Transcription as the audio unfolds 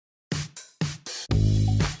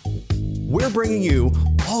we're bringing you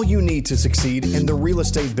all you need to succeed in the real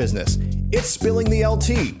estate business. It's Spilling the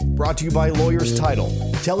LT, brought to you by Lawyers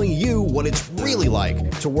Title, telling you what it's really like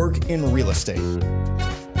to work in real estate.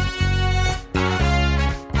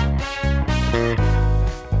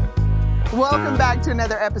 Welcome back to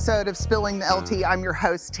another episode of Spilling the LT. I'm your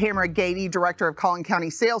host, Tamera Gaede, Director of Collin County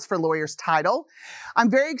Sales for Lawyers Title. I'm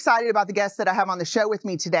very excited about the guests that I have on the show with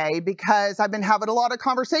me today because I've been having a lot of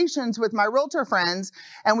conversations with my realtor friends,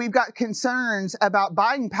 and we've got concerns about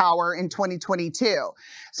buying power in 2022.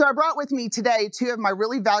 So I brought with me today two of my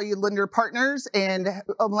really valued lender partners, and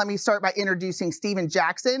let me start by introducing Stephen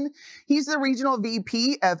Jackson. He's the Regional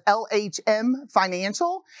VP of LHM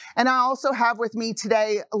Financial, and I also have with me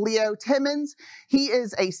today Leo Timmons. He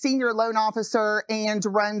is a senior loan officer and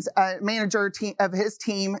runs a manager of his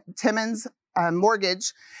team, Timmons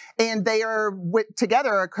Mortgage, and they are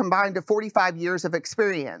together a combined of 45 years of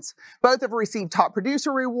experience. Both have received top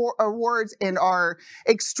producer awards and are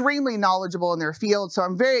extremely knowledgeable in their field. So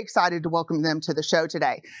I'm very excited to welcome them to the show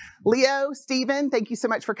today. Leo, Stephen, thank you so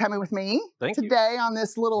much for coming with me today on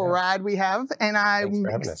this little ride we have. And I'm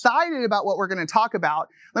excited about what we're going to talk about.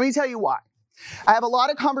 Let me tell you why. I have a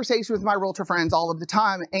lot of conversations with my realtor friends all of the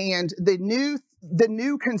time, and the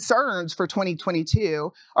new concerns for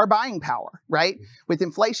 2022 are buying power, right? With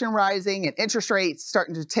inflation rising and interest rates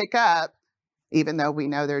starting to tick up, even though we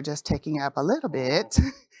know they're just ticking up a little bit,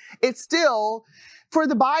 it's still, for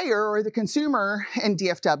the buyer or the consumer in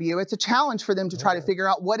DFW, it's a challenge for them to try to figure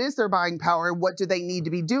out what is their buying power and what do they need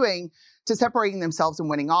to be doing to separating themselves and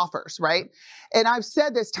winning offers, right? And I've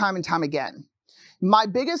said this time and time again. My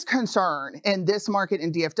biggest concern in this market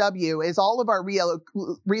in DFW is all of our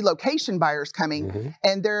relocation buyers coming,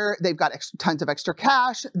 and they've got tons of extra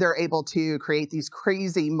cash. They're able to create these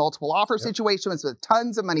crazy multiple offer situations with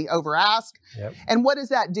tons of money over ask. And what does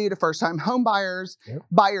that do to first-time home buyers,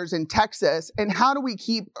 buyers in Texas? And how do we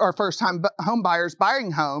keep our first-time home buyers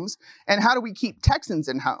buying homes? And how do we keep Texans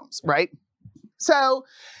in homes, right? So,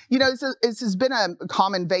 you know, this has been a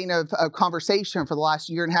common vein of conversation for the last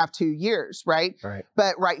year and a half, 2 years, right?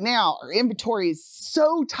 But right now, our inventory is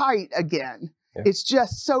so tight again. It's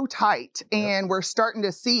just so tight. And we're starting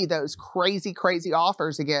to see those crazy, crazy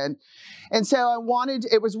offers again. And so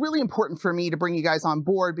it was really important for me to bring you guys on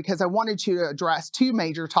board because I wanted to address two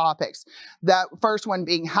major topics. That first one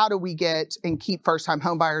being, how do we get and keep first-time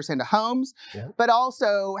home buyers into homes? But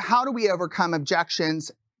also, how do we overcome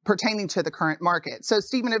objections pertaining to the current market? So,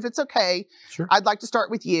 Stephen, if it's okay, I'd like to start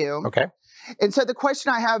with you. Okay. And so the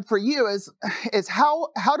question I have for you is how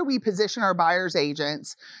do we position our buyers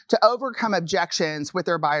agents to overcome objections with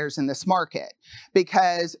their buyers in this market?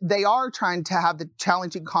 Because they are trying to have the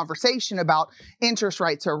challenging conversation about interest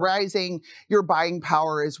rates are rising, your buying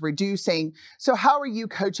power is reducing. So how are you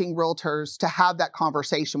coaching realtors to have that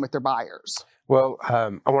conversation with their buyers? Well,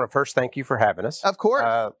 I want to first thank you for having us. Of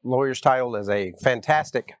course. Lawyers Title is a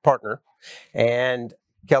fantastic partner, and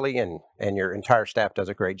Kelly and your entire staff does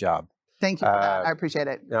a great job. Thank you for that. I appreciate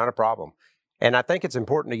it. Not a problem. And I think it's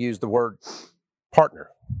important to use the word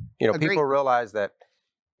partner. You know, people realize that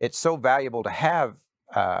it's so valuable to have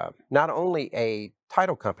not only a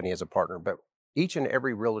title company as a partner, but each and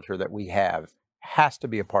every realtor that we have has to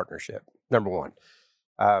be a partnership, number one.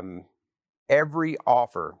 Every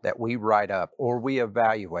offer that we write up or we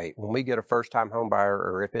evaluate when we get a first-time home buyer,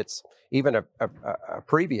 or if it's even a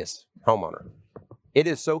previous homeowner, it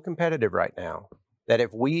is so competitive right now that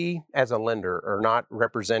if we as a lender are not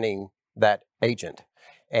representing that agent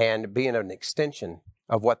and being an extension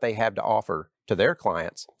of what they have to offer to their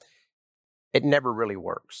clients, it never really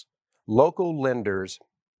works. Local lenders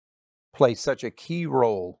play such a key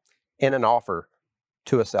role in an offer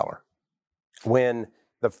to a seller. When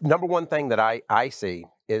the number one thing that I see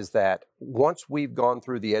is that once we've gone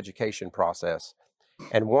through the education process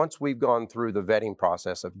and once we've gone through the vetting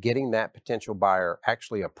process of getting that potential buyer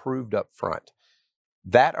actually approved up front,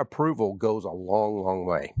 that approval goes a long, long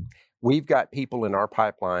way. We've got people in our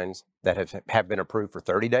pipelines that have been approved for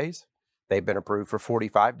 30 days. They've been approved for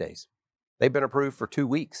 45 days. They've been approved for 2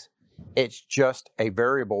 weeks. It's just a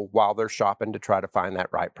variable while they're shopping to try to find that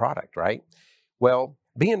right product, right? Well,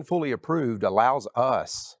 being fully approved allows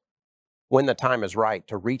us, when the time is right,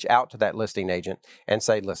 to reach out to that listing agent and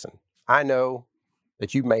say, listen, I know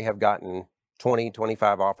that you may have gotten 20,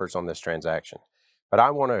 25 offers on this transaction, but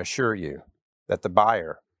I want to assure you that the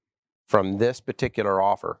buyer from this particular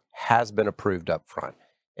offer has been approved up front.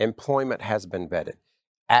 Employment has been vetted.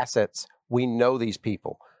 Assets, we know these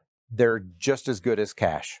people. They're just as good as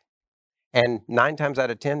cash. And 9 times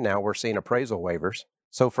out of 10 now, we're seeing appraisal waivers.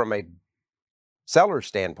 So from a seller's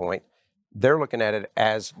standpoint, they're looking at it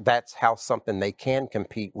as that's how something they can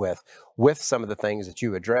compete with some of the things that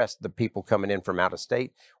you addressed, the people coming in from out of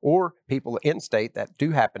state or people in state that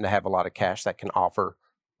do happen to have a lot of cash that can offer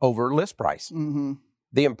over list price. Mm-hmm.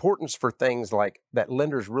 The importance for things like that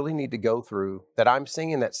lenders really need to go through that I'm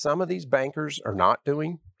seeing that some of these bankers are not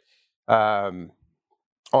doing,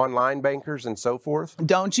 online bankers and so forth.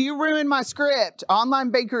 Don't you ruin my script.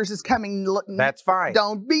 Online bankers is coming. That's fine.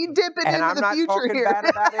 Don't be dipping And into I'm the not future talking here. bad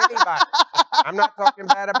about anybody. I'm not talking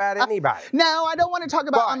bad about anybody. No, I don't want to talk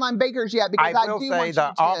about But online bankers yet because I I will do say want the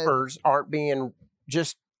you to. offers aren't being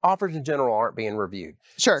offers in general aren't being reviewed.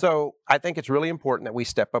 Sure. So I think it's really important that we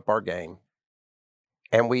step up our game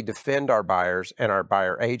and we defend our buyers and our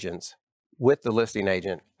buyer agents with the listing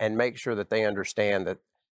agent and make sure that they understand that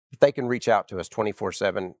they can reach out to us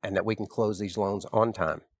 24/7 and that we can close these loans on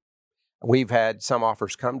time. We've had some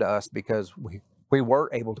offers come to us because we were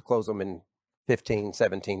able to close them in 15,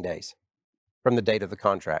 17 days from the date of the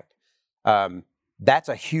contract. That's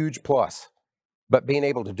a huge plus. But being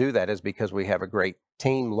able to do that is because we have a great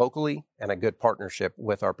team locally and a good partnership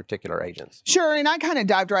with our particular agents. Sure, and I kind of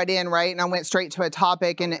dived right in, right? And I went straight to a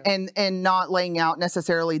topic and not laying out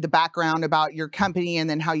necessarily the background about your company and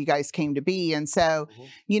then how you guys came to be. And so,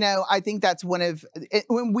 I think that's when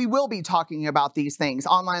we will be talking about these things,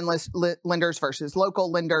 online lenders versus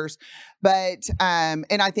local lenders. But, and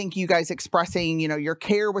I think you guys expressing, your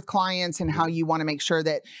care with clients and how you want to make sure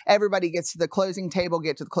that everybody gets to the closing table,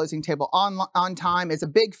 on time is a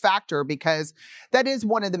big factor because that is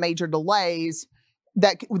one of the major delays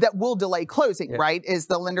that will delay closing, right? Is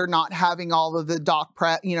the lender not having all of the doc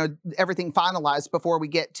prep, everything finalized before we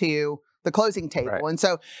get to the closing table. Right. And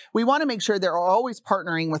so we want to make sure they're always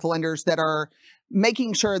partnering with lenders that are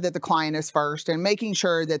making sure that the client is first and making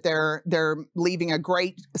sure that they're leaving a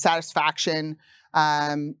great satisfaction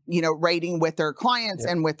rating with their clients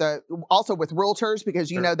and also with realtors, because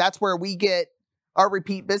that's where we get our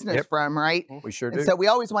repeat business from, right? We sure do. And so we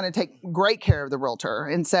always want to take great care of the realtor.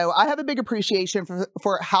 And so I have a big appreciation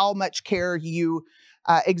for how much care you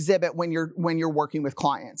exhibit when you're working with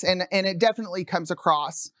clients. And it definitely comes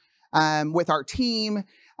across with our team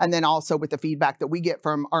and then also with the feedback that we get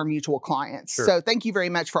from our mutual clients. Sure. So thank you very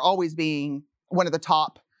much for always being one of the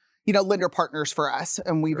top, lender partners for us.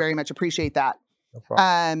 And we very much appreciate that. No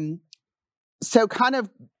problem. So kind of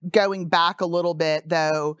going back a little bit,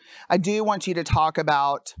 though, I do want you to talk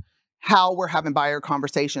about how we're having buyer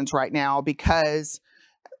conversations right now because,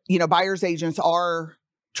 buyers agents are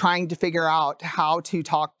trying to figure out how to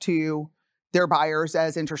talk to their buyers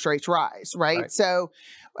as interest rates rise, right? So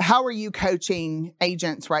how are you coaching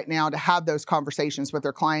agents right now to have those conversations with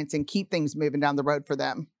their clients and keep things moving down the road for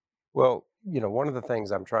them? Well, one of the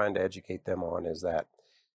things I'm trying to educate them on is that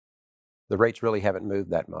the rates really haven't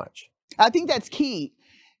moved that much. I think that's key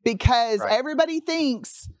because everybody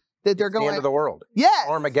thinks that they're going the end of the world. Yes.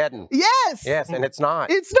 Armageddon. Yes. Yes, and it's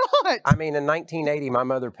not. It's not. I mean, in 1980, my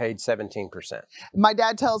mother paid 17%. My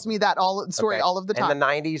dad tells me that all of the time. In the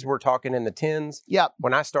 90s, we're talking in the 10s. Yep.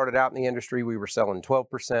 When I started out in the industry, we were selling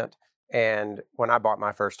 12%. And when I bought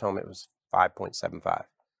my first home, it was 5.75.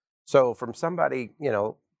 So from somebody,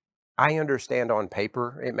 I understand on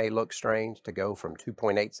paper, it may look strange to go from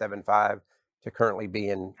 2.875 to currently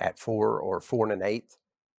being at 4 or 4 1/8.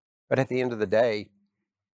 But at the end of the day,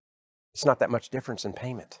 it's not that much difference in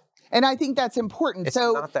payment. And I think that's important. It's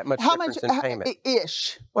so not that much how difference much in payment.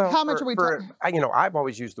 Ish? Well, how much are we talking? I've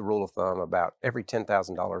always used the rule of thumb about every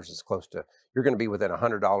 $10,000 is close to, you're going to be within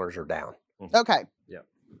 $100 or down. Okay. Yeah.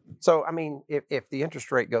 So, I mean, if the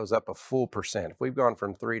interest rate goes up a full percent, if we've gone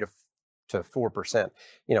from 3 to 4%,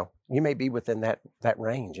 you may be within that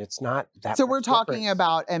range. It's not that. So we're talking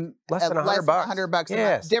about less than $100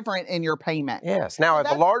 yes. different in your payment. Yes. Now, if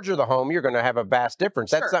the larger the home, you're going to have a vast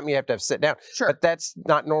difference. That's something you have to sit down. Sure. But that's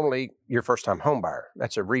not normally your first time home buyer.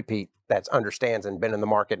 That's a repeat that understands and been in the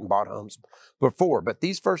market and bought homes before. But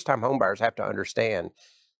these first time home buyers have to understand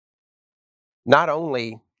not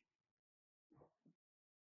only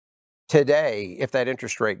today, if that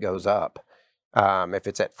interest rate goes up, if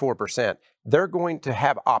it's at 4%, they're going to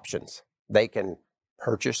have options. They can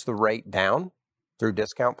purchase the rate down through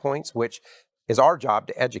discount points, which is our job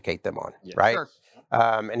to educate them on, right? Sure.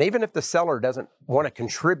 And even if the seller doesn't want to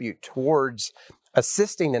contribute towards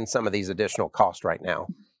assisting in some of these additional costs right now,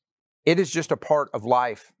 it is just a part of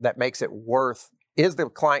life that makes it worth. Is the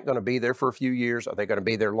client going to be there for a few years? Are they going to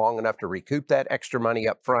be there long enough to recoup that extra money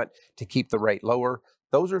up front to keep the rate lower?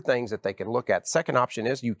 Those are things that they can look at. Second option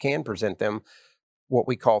is you can present them what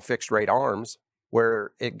we call fixed rate ARMs,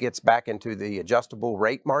 where it gets back into the adjustable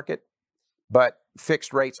rate market, but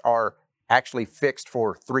fixed rates are actually fixed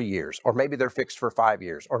for 3 years, or maybe they're fixed for 5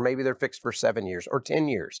 years, or maybe they're fixed for 7 years or 10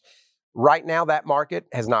 years. Right now, that market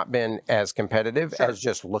has not been as competitive as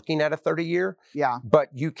just looking at a 30-year. Yeah. But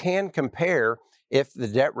you can compare if the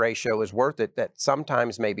debt ratio is worth it, that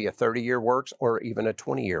sometimes maybe a 30-year works or even a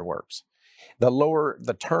 20-year works. The lower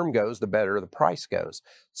the term goes, the better the price goes.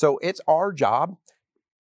 So it's our job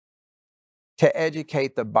to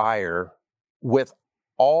educate the buyer with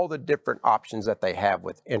all the different options that they have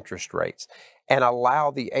with interest rates, and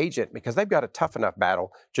allow the agent, because they've got a tough enough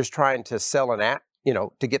battle just trying to sell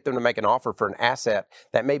to get them to make an offer for an asset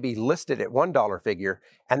that may be listed at $1 figure,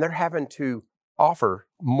 and they're having to offer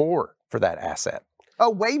more for that asset.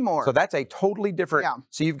 Oh, way more. So that's a totally different. Yeah.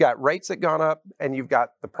 So you've got rates that gone up, and you've got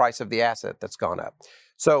the price of the asset that's gone up.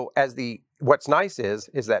 So what's nice is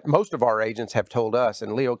that most of our agents have told us,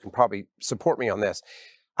 and Leo can probably support me on this.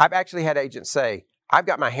 I've actually had agents say, I've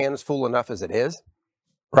got my hands full enough as it is,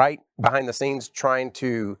 right? Behind the scenes, trying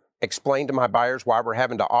to explain to my buyers why we're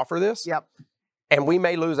having to offer this. Yep. And we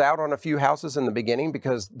may lose out on a few houses in the beginning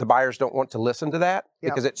because the buyers don't want to listen to that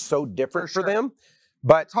because it's so different for them.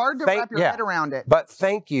 But it's hard to wrap your head around it. But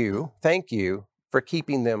thank you for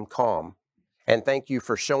keeping them calm. And thank you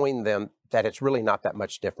for showing them that it's really not that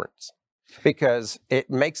much difference. Because it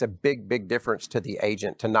makes a big, big difference to the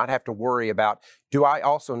agent to not have to worry about, do I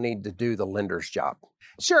also need to do the lender's job?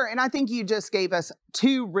 Sure. And I think you just gave us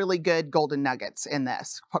two really good golden nuggets in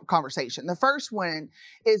this conversation. The first one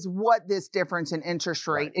is what this difference in interest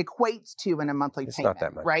rate equates to in a monthly payment. It's not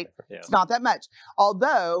that much. Right? Yeah. It's not that much.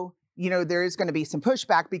 Although, there is going to be some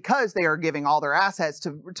pushback because they are giving all their assets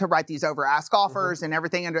to write these over ask offers and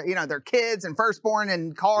everything under, their kids and firstborn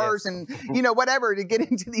and cars and, whatever to get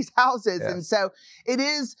into these houses. And so it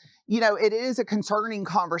is, it is a concerning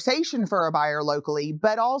conversation for a buyer locally,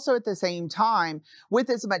 but also at the same time, with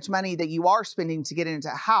as much money that you are spending to get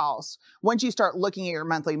into a house, once you start looking at your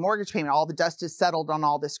monthly mortgage payment, all the dust is settled on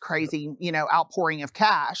all this crazy, outpouring of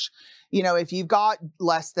cash. If you've got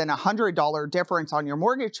less than $100 difference on your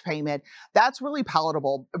mortgage payment, that's really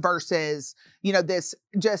palatable versus, this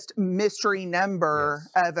just mystery number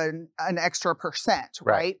of an extra percent,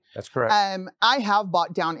 right? That's correct. I have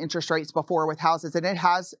bought down interest rates before with houses, and it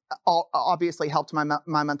has obviously helped my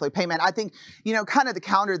monthly payment. I think, kind of the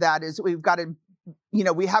counter that is we've got to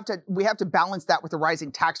we have to balance that with the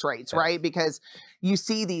rising tax rates, right? Because you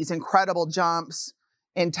see these incredible jumps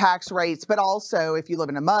in tax rates, but also if you live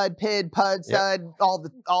in a mud, PID, PUD, SUD, all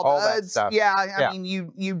the UDs. I mean,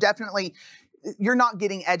 you definitely, you're not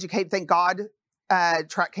getting educated. Thank God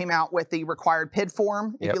Truck came out with the required PID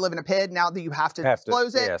form. If you live in a PID, now that you have to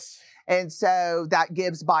disclose it. Yes. And so that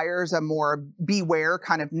gives buyers a more beware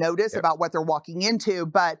kind of notice about what they're walking into,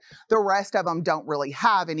 but the rest of them don't really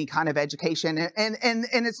have any kind of education. And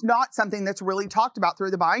it's not something that's really talked about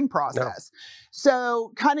through the buying process. No.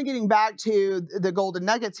 So kind of getting back to the golden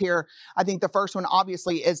nuggets here, I think the first one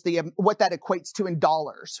obviously is what that equates to in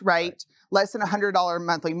dollars, right? Less than $100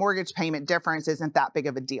 monthly mortgage payment difference isn't that big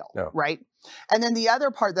of a deal, right? And then the other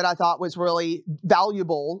part that I thought was really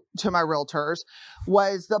valuable to my realtors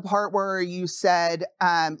was the part where you said,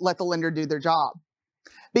 let the lender do their job.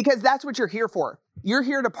 Because that's what you're here for. You're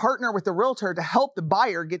here to partner with the realtor to help the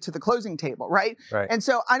buyer get to the closing table, right? And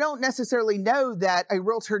so I don't necessarily know that a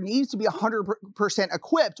realtor needs to be 100%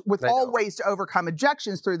 equipped with all ways to overcome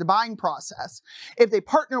objections through the buying process. If they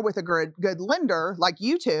partner with a good lender like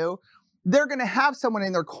you two, they're going to have someone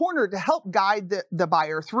in their corner to help guide the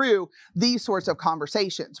buyer through these sorts of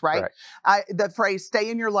conversations, right? The phrase,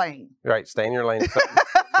 stay in your lane. Right, stay in your lane.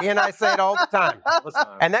 He and I say it all the time.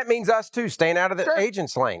 And that means us too, staying out of the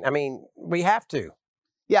agent's lane. I mean, we have to.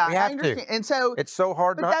 Yeah, I understand. And so it's so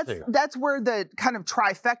hard not to. That's where the kind of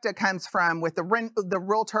trifecta comes from with the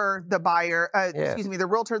realtor, the buyer, the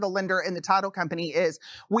realtor, the lender, and the title company is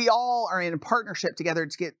we all are in a partnership together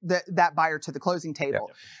to get that buyer to the closing table.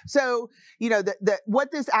 So,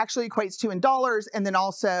 what this actually equates to in dollars, and then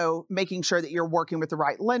also making sure that you're working with the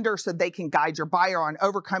right lender so they can guide your buyer on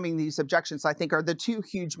overcoming these objections, I think are the two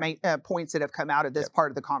huge points that have come out of this part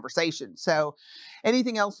of the conversation. So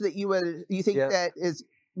anything else that you think that is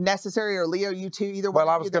necessary, or Leo, you two, either one?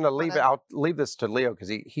 Well, I was going to leave it. I'll leave this to Leo because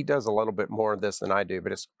he does a little bit more of this than I do,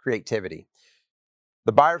 but it's creativity.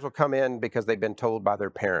 The buyers will come in because they've been told by their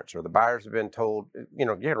parents, or the buyers have been told, you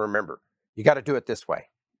got to remember, you got to do it this way.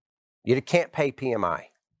 You can't pay PMI.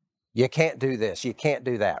 You can't do this. You can't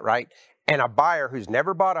do that, right? And a buyer who's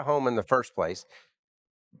never bought a home in the first place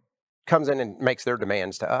comes in and makes their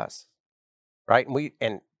demands to us, right?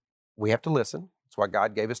 And we have to listen. That's why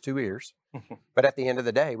God gave us 2 ears. But at the end of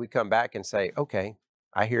the day, we come back and say, okay,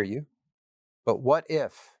 I hear you. But what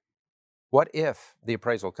if What if the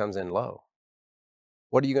appraisal comes in low?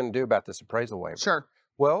 What are you going to do about this appraisal waiver? Sure.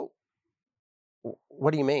 Well,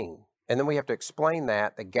 what do you mean? And then we have to explain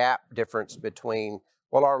that, the gap difference between,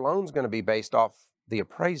 well, our loan's going to be based off the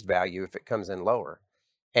appraised value if it comes in lower.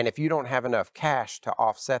 And if you don't have enough cash to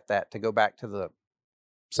offset that to go back to the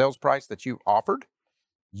sales price that you offered,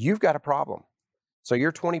 you've got a problem. So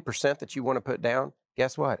your 20% that you want to put down,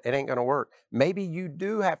 guess what? It ain't going to work. Maybe you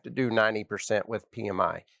do have to do 90% with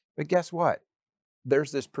PMI, but guess what?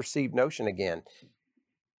 There's this perceived notion again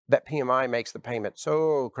that PMI makes the payment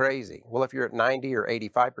so crazy. Well, if you're at 90 or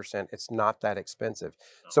 85%, it's not that expensive.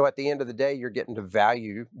 So at the end of the day, you're getting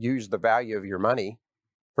to use the value of your money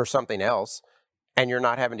for something else, and you're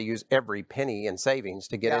not having to use every penny in savings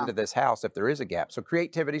to get into this house if there is a gap. So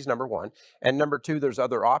creativity is number one. And number two, there's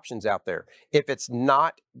other options out there. If it's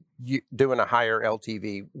not doing a higher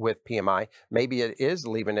LTV with PMI, maybe it is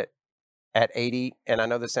leaving it at 80. And I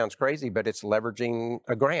know this sounds crazy, but it's leveraging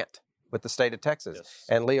a grant with the state of Texas. Yes.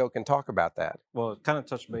 And Leo can talk about that. Well, kind of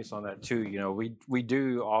touch base on that too. You know, we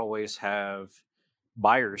do always have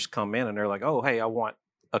buyers come in and they're like, oh, hey, I want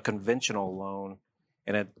a conventional loan.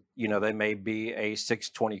 And it, you know, they may be a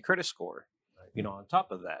 620 credit score, you know, on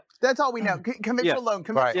top of that. That's all we know. Conventional loan,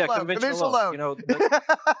 conventional loan. You know,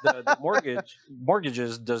 the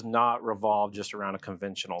mortgages does not revolve just around a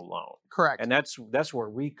conventional loan. Correct. And that's where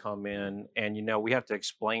we come in. And, you know, we have to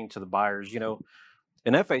explain to the buyers, you know,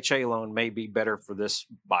 an FHA loan may be better for this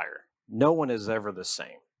buyer. No one is ever the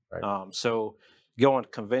same. Right. So going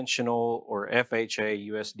conventional or FHA,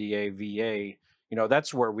 USDA, VA, you know,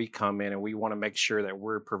 that's where we come in, and we want to make sure that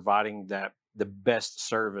we're providing the best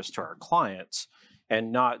service to our clients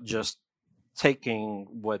and not just taking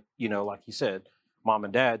what, you know, like you said, mom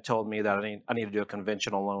and dad told me that I need to do a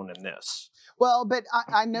conventional loan in this. Well, but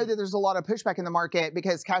I know that there's a lot of pushback in the market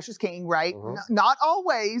because cash is king, right? Mm-hmm. Not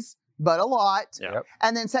always, but a lot. Yep.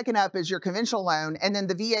 And then second up is your conventional loan. And then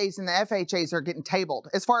the VAs and the FHAs are getting tabled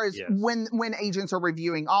as far as when agents are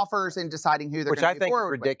reviewing offers and deciding who they're going to move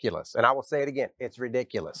forward with. Which I think is ridiculous. And I will say it again. It's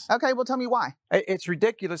ridiculous. Okay, well, tell me why. It's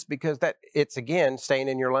ridiculous because it's, again, staying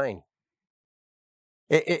in your lane.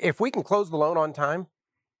 If we can close the loan on time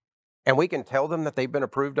and we can tell them that they've been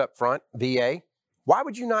approved up front, VA, why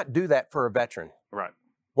would you not do that for a veteran? Right.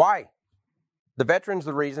 Why? The veteran's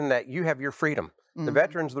the reason that you have your freedom. Mm-hmm. The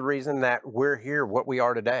veteran's the reason that we're here, what we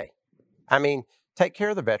are today. I mean, take care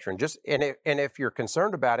of the veteran. And if you're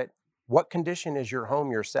concerned about it, what condition is your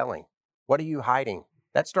home you're selling? What are you hiding?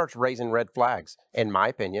 That starts raising red flags, in my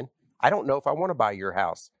opinion. I don't know if I want to buy your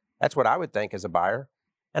house. That's what I would think as a buyer.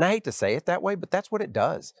 And I hate to say it that way, but that's what it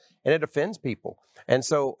does. And it offends people. And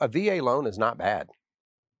so a VA loan is not bad.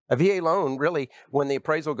 A VA loan, really, when the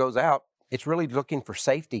appraisal goes out, it's really looking for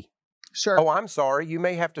safety. Sure. Oh, I'm sorry. You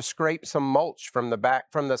may have to scrape some mulch from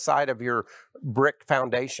the side of your brick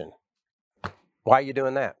foundation. Why are you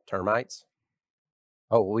doing that? Termites?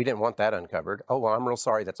 Oh, well, we didn't want that uncovered. Oh, well, I'm real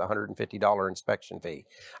sorry. That's a $150 inspection fee.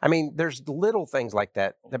 I mean, there's little things like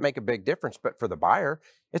that that make a big difference. But for the buyer,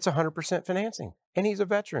 it's 100% financing. And he's a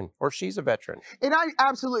veteran or she's a veteran. And I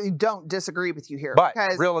absolutely don't disagree with you here. But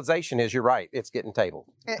because realization is you're right. It's getting tabled.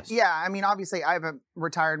 Yeah. I mean, obviously, I have a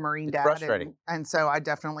retired Marine dad. Frustrating. And so I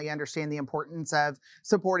definitely understand the importance of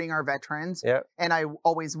supporting our veterans. Yep. And I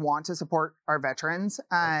always want to support our veterans.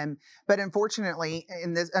 But unfortunately,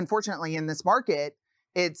 in this market,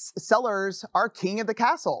 it's sellers are king of the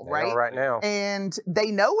castle, They right? are right now. And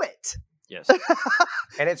they know it. Yes.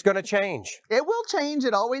 And it's going to change. It will change.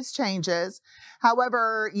 It always changes.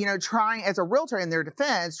 However, you know, trying as a realtor in their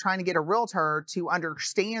defense, trying to get a realtor to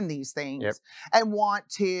understand these things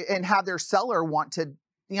and have their seller want to,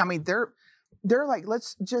 you know, I mean, they're like,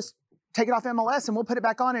 let's just take it off MLS and we'll put it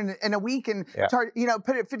back on in a week and charge, you know,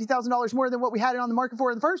 put it $50,000 more than what we had it on the market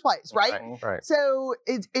for in the first place. Right. Right. So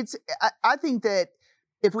I think that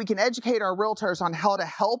if we can educate our realtors on how to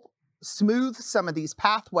help smooth some of these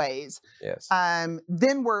pathways,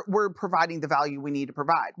 then we're providing the value we need to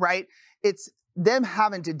provide, right? It's them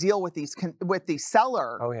having to deal with the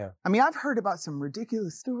seller. Oh yeah. I mean, I've heard about some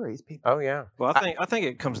ridiculous stories, people. Oh yeah. Well, I think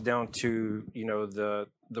it comes down to, you know, the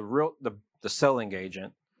selling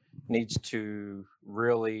agent needs to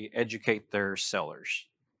really educate their sellers.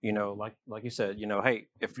 You know, like you said, you know, hey,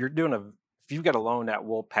 if you've got a loan that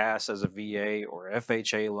will pass as a VA or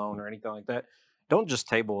FHA loan or anything like that, don't just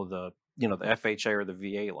table the FHA or the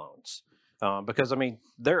VA loans, because I mean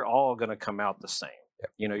they're all going to come out the same. Yep.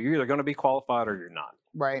 You know, you're either going to be qualified or you're not.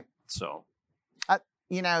 Right. So,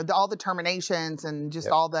 you know, all the terminations and just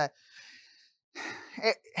all the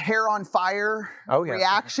hair on fire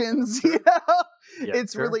reactions. You know,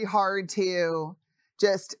 it's really hard to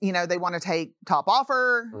just, you know, they want to take top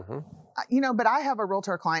offer. But I have a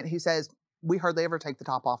realtor client who says we hardly ever take the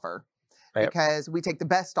top offer. Because we take the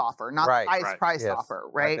best offer, not the highest priced offer,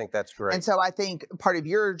 right? I think that's great. And so I think part of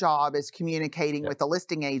your job is communicating with the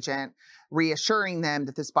listing agent, reassuring them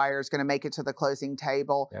that this buyer is going to make it to the closing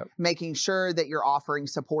table, making sure that you're offering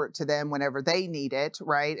support to them whenever they need it,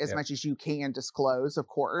 right? As much as you can disclose, of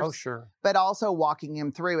course. Oh, sure. But also walking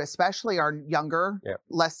them through, especially our younger,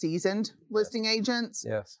 less seasoned listing agents,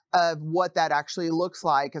 of what that actually looks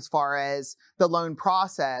like as far as the loan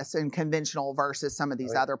process and conventional versus some of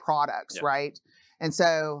these other products, right? And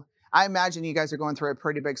so I imagine you guys are going through a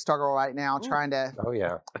pretty big struggle right now trying to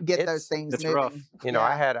get those things moving. Rough. You know,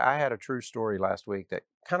 I had a true story last week that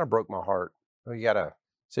kind of broke my heart. We got a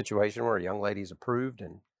situation where a young lady's approved,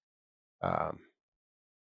 and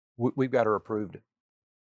we've got her approved.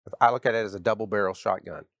 I look at it as a double barrel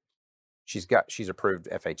shotgun. She's approved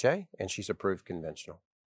FHA and she's approved conventional.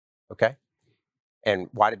 Okay. And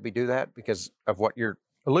why did we do that? Because of what you're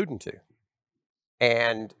alluding to.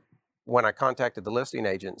 And when I contacted the listing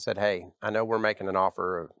agent and said, hey, I know we're making an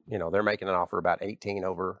offer, they're making an offer about 18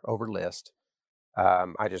 over list.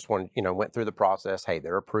 I just went through the process. Hey,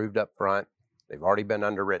 they're approved up front. They've already been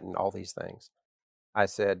underwritten, all these things. I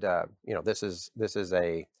said, this is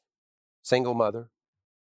a single mother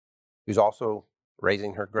who's also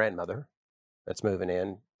raising her grandmother that's moving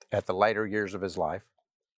in at the later years of his life.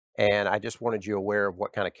 And I just wanted you aware of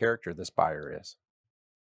what kind of character this buyer is.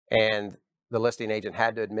 And the listing agent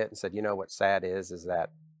had to admit and said, what's sad is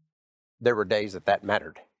that there were days that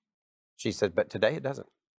mattered. She said, but today it doesn't.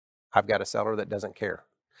 I've got a seller that doesn't care.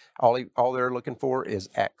 All they're looking for is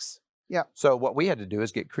X. Yeah. So what we had to do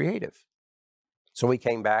is get creative. So we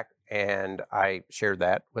came back and I shared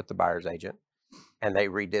that with the buyer's agent, and they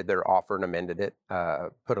redid their offer and amended it.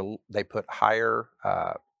 They put higher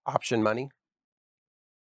option money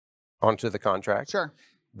onto the contract. Sure.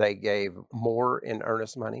 They gave more in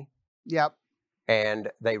earnest money. Yep. And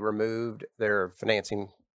they removed their financing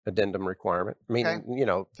addendum requirement, meaning,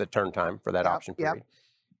 the turn time for that option period.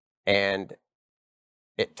 And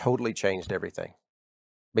it totally changed everything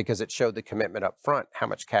because it showed the commitment up front, how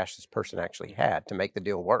much cash this person actually had to make the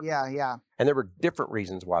deal work. Yeah. And there were different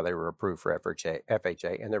reasons why they were approved for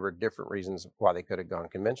FHA, and there were different reasons why they could have gone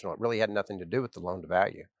conventional. It really had nothing to do with the loan to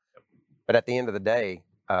value. But at the end of the day,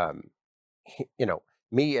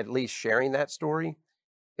 me at least sharing that story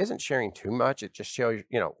isn't sharing too much. It just shows,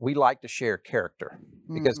 we like to share character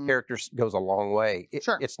because character goes a long way.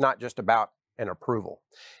 It's not just about an approval.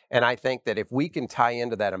 And I think that if we can tie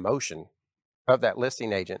into that emotion of that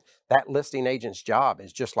listing agent's job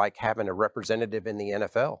is just like having a representative in the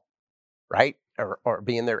NFL, right? Or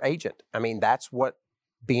being their agent. I mean, that's what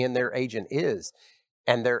being their agent is.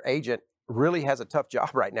 And their agent really has a tough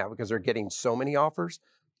job right now because they're getting so many offers.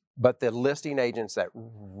 But the listing agents that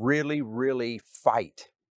really, really fight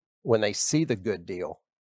when they see the good deal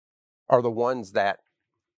are the ones that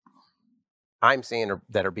I'm seeing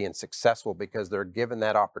that are being successful because they're given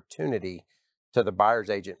that opportunity to the buyer's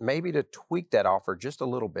agent, maybe to tweak that offer just a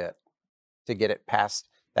little bit to get it past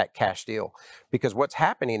that cash deal. Because what's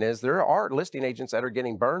happening is there are listing agents that are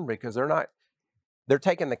getting burned because they're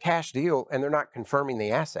taking the cash deal and they're not confirming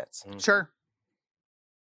the assets. Sure.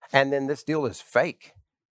 And then this deal is fake.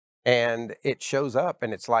 And it shows up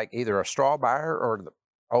and it's like either a straw buyer or,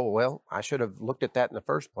 I should have looked at that in the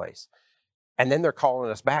first place. And then they're calling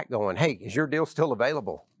us back going, hey, is your deal still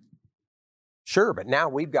available? Sure, but now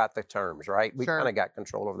we've got the terms, right? We kind of got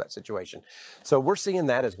control over that situation. So we're seeing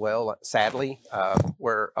that as well, sadly,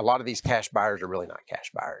 where a lot of these cash buyers are really not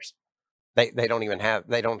cash buyers. They don't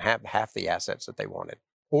have half the assets that they wanted,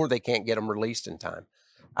 or they can't get them released in time.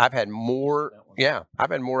 I've had more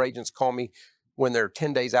agents call me when they're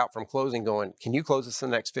 10 days out from closing going, can you close this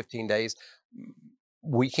in the next 15 days?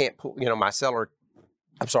 We can't pull,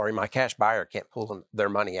 my cash buyer can't pull their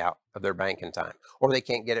money out of their bank in time, or they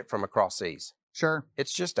can't get it from across seas. Sure.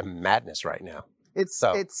 It's just a madness right now. It's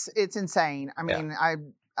insane. I mean, I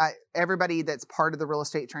everybody that's part of the real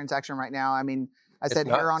estate transaction right now, I mean, I said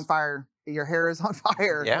hair on fire. Your hair is on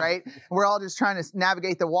fire, right? We're all just trying to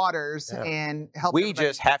navigate the waters and help. We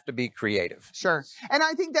just have to be creative. Sure. And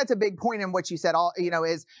I think that's a big point in what you said,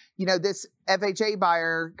 this FHA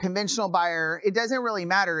buyer, conventional buyer, it doesn't really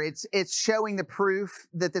matter. It's showing the proof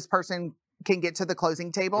that this person can get to the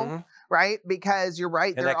closing table, right? Because you're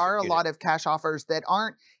right. There are a lot of cash offers that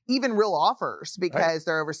aren't even real offers because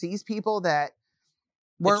they're overseas people that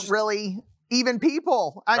weren't really even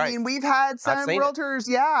people. I Right. mean, we've had some seen it. realtors,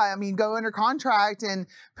 go under contract and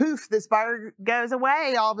poof, this buyer goes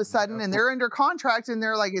away all of a sudden and they're under contract and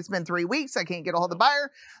they're like, it's been 3 weeks. I can't get a hold of the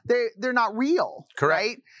buyer. They're not real. Correct.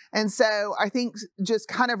 Right. And so I think just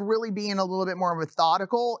kind of really being a little bit more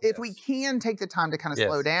methodical, if we can take the time to kind of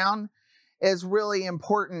slow down, is really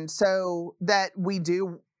important so that we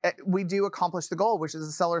do accomplish the goal, which is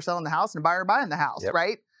the seller selling the house and the buyer buying the house.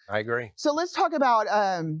 Right. I agree. So let's talk about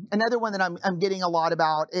another one that I'm getting a lot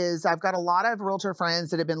about is I've got a lot of realtor friends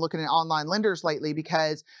that have been looking at online lenders lately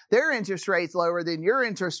because their interest rate's lower than your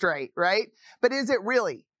interest rate, right? But is it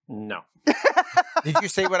really? No. Did you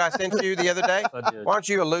see what I sent you the other day? I did. Why don't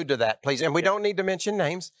you allude to that, please? And we don't need to mention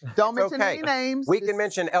names. Don't It's mention okay. any names. We can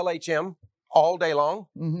mention LHM all day long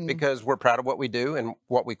because we're proud of what we do and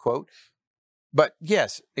what we quote. But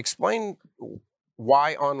yes, explain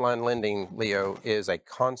why online lending, Leo, is a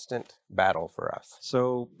constant battle for us.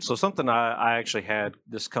 So something I actually had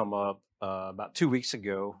this come up about 2 weeks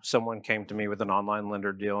ago. Someone came to me with an online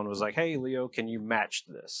lender deal and was like, "Hey, Leo, can you match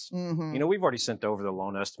this?" You know, we've already sent over the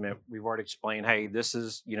loan estimate. We've already explained, hey, this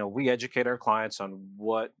is, you know, we educate our clients on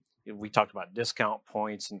what we talked about, discount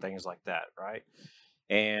points and things like that, right?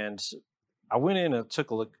 And I went in and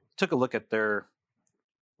took a look at their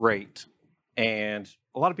rate, and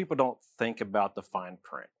a lot of people don't think about the fine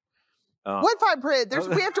print. What fine print?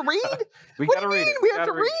 We have to read? We What got to do you read mean it. we have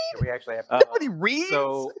to gotta read? We actually have Nobody reads.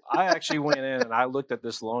 So I actually went in and I looked at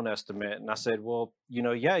this loan estimate and I said, well, you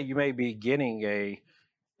know, yeah, you may be getting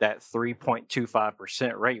that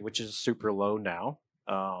 3.25% rate, which is super low now.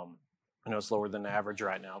 You know, it's lower than the average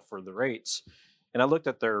right now for the rates. And I looked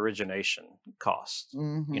at their origination costs.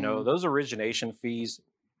 You know, those origination fees,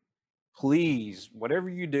 please, whatever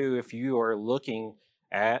you do, if you are looking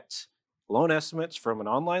at loan estimates from an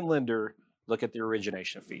online lender, look at the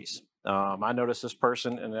origination fees. I noticed this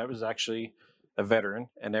person, and that was actually a veteran,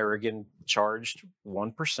 and they were getting charged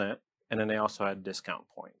 1%, and then they also had discount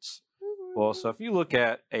points. Well, so if you look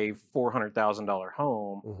at a $400,000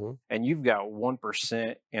 home and you've got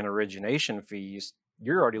 1% in origination fees,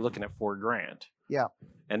 you're already looking at $4,000. Yeah.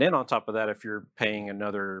 And then on top of that, if you're paying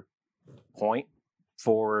another point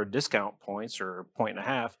for discount points or a point and a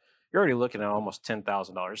half, you're already looking at almost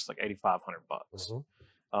 $10,000. It's like $8,500.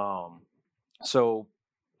 So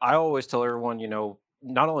I always tell everyone, you know,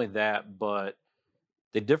 not only that, but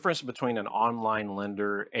the difference between an online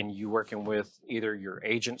lender and you working with either your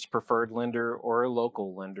agent's preferred lender or a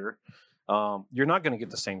local lender, you're not going to get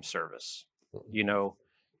the same service. You know,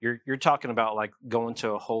 you're talking about like going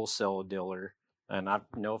to a wholesale dealer, and I've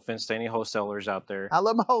no offense to any wholesalers out there. I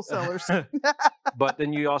love my wholesalers. But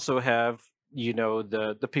then you also have, you know,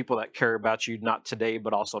 the people that care about you, not today,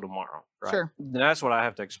 but also tomorrow. Right? Sure. And that's what I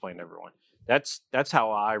have to explain to everyone. That's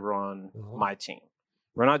how I run my team.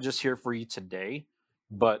 We're not just here for you today,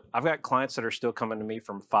 but I've got clients that are still coming to me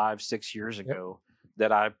from 5-6 years ago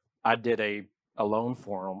that I did a loan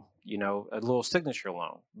for them, you know, a little signature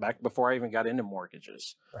loan back before I even got into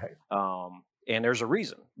mortgages. Right. And there's a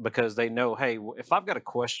reason, because they know, hey, if I've got a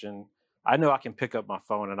question, I know I can pick up my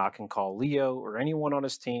phone and I can call Leo or anyone on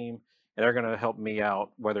his team, and they're going to help me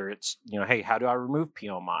out, whether it's, you know, hey, how do I remove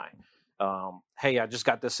PMI? Hey, I just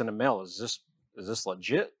got this in the mail. Is this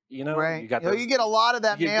legit? You know, Right. you got you get a lot of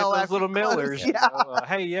that you mail. get those after little you close. mailers. Yeah. You know,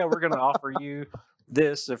 hey, yeah, we're going to offer you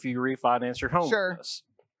this if you refinance your home Sure. with us.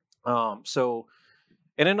 So,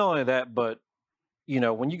 and then not only that, but you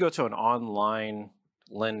know, when you go to an online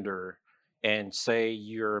lender and say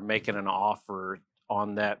you're making an offer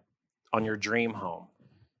on your dream home,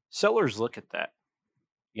 sellers look at that.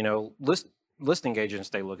 You know, listing agents,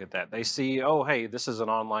 they look at that. They see, oh, hey, this is an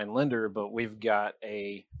online lender, but we've got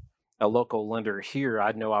a local lender here.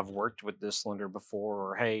 I know I've worked with this lender before,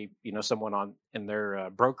 or hey, you know, someone in their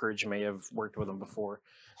brokerage may have worked with them before.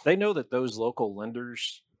 They know that those local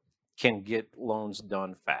lenders can get loans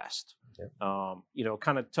done fast. You know,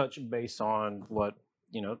 kind of touch base on what,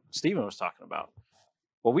 you know, Stephen was talking about.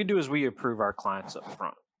 What we do is we approve our clients up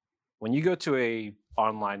front. When you go to a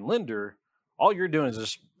online lender, all you're doing is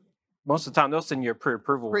just, most of the time they'll send you a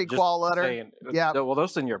pre-approval. Pre-qual letter. Yeah. Well, they'll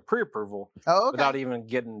send you a pre-approval without even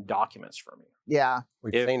getting documents from you. Yeah.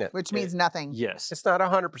 We've seen it. Which means nothing. Yes. It's not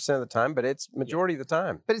 100% of the time, but it's majority of the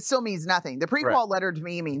time. But it still means nothing. The pre-qual letter to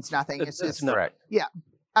me means nothing. It's just correct. Yeah.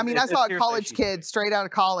 I mean, I saw a hearsay, college she kid straight out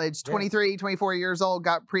of college, 23, 24 years old,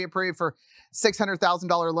 got pre-approved for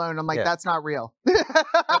 $600,000 loan. I'm like, that's not real.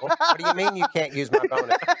 What do you mean you can't use my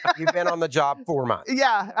bonus? You've been on the job 4 months.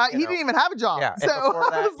 Yeah. He didn't even have a job. Yeah. So And before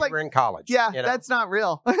that, I was like, you were in college. yeah, you know? that's not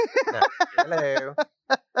real. No. Hello.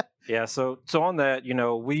 Yeah, so on that,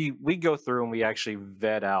 we go through and we actually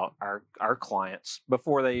vet out our clients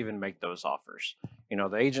before they even make those offers.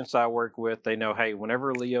 The agents I work with, they know, hey,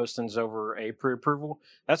 whenever Leo sends over a pre-approval,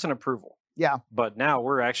 that's an approval. Yeah. But now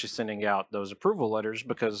we're actually sending out those approval letters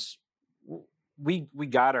because we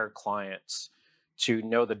guide our clients to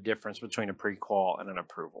know the difference between a pre-qual and an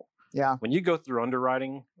approval. Yeah. When you go through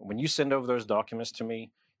underwriting, when you send over those documents to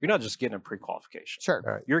me, you're not just getting a pre-qualification. Sure.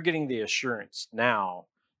 Right. You're getting the assurance now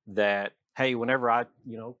that, hey, whenever I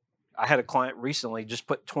had a client recently just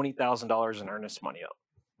put $20,000 in earnest money up.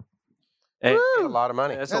 And a lot of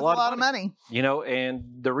money. That's a lot of money. And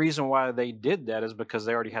the reason why they did that is because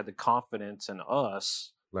they already had the confidence in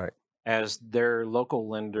us, right, as their local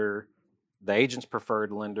lender, the agent's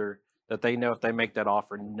preferred lender, that they know if they make that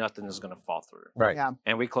offer, nothing is going to fall through. Right. Yeah.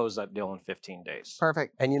 And we close that deal in 15 days.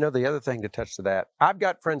 Perfect. And the other thing to touch to that, I've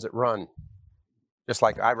got friends that run, just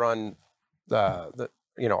like I run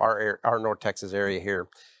our North Texas area here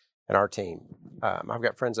and our team. I've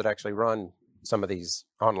got friends that actually run some of these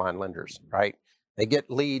online lenders, right? They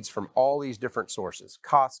get leads from all these different sources,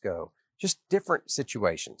 Costco, just different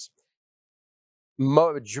situations.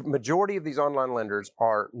 Majority of these online lenders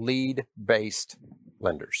are lead-based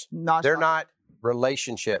lenders. They're not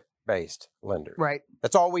relationship-based lenders. Right.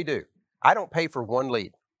 That's all we do. I don't pay for one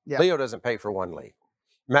lead. Yeah. Leo doesn't pay for one lead.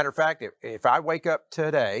 Matter of fact, if I wake up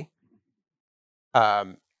today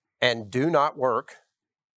and do not work,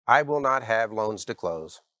 I will not have loans to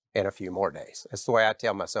close in a few more days. That's the way I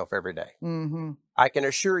tell myself every day. Mm-hmm. I can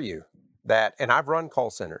assure you that, and I've run call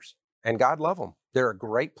centers, and God love them. They're a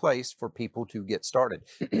great place for people to get started.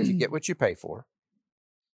 You get what you pay for.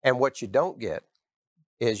 And what you don't get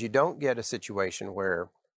is you don't get a situation where,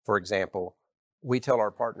 for example, we tell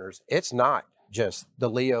our partners, it's not just the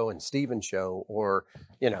Leo and Steven show or,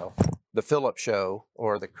 the Philip show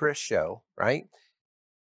or the Chris show, right?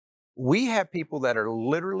 We have people that are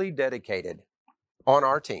literally dedicated on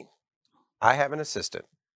our team. I have an assistant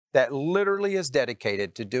that literally is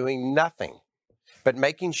dedicated to doing nothing but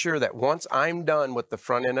making sure that once I'm done with the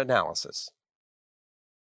front end analysis,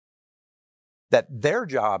 that their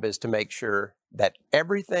job is to make sure that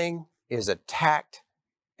everything is attacked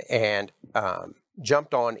and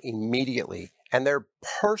jumped on immediately. And they're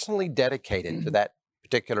personally dedicated to that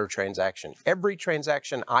particular transaction. Every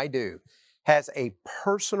transaction I do has a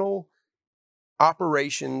personal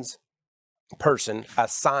operations person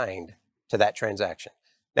assigned to that transaction.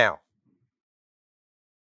 Now,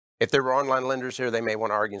 if there were online lenders here, they may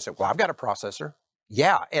want to argue and say, well, I've got a processor.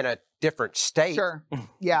 Yeah, in a different state. Sure.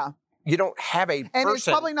 Yeah. You don't have a person. And it's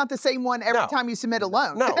probably not the same one every time you submit a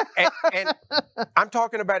loan. No. And I'm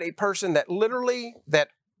talking about a person that literally that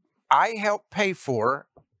I help pay for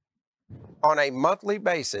on a monthly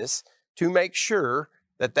basis to make sure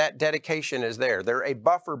that that dedication is there. They're a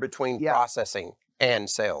buffer between processing and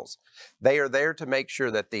sales. They are there to make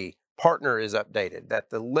sure that the partner is updated, that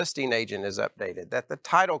the listing agent is updated, that the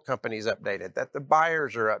title company is updated, that the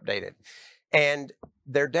buyers are updated. And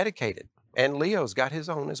they're dedicated. And Leo's got his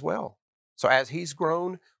own as well. So as he's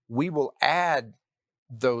grown, we will add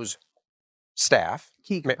those staff.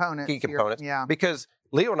 Key components. Yeah. Because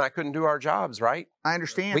Leo and I couldn't do our jobs, right? I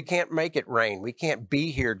understand. We can't make it rain. We can't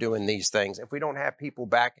be here doing these things if we don't have people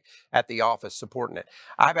back at the office supporting it.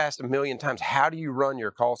 I've asked a million times, how do you run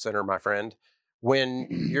your call center, my friend,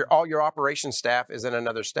 when all your operations staff is in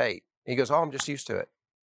another state? He goes, oh, I'm just used to it.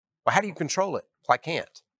 Well, how do you control it? Well, I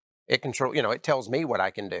can't. It tells me what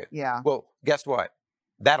I can do. Yeah. Well, guess what?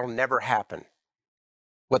 That'll never happen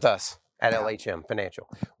with us at LHM Financial.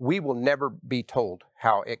 We will never be told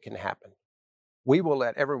how it can happen. We will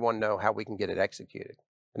let everyone know how we can get it executed.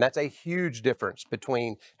 And that's a huge difference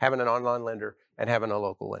between having an online lender and having a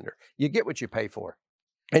local lender. You get what you pay for.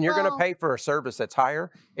 And you're going to pay for a service that's higher.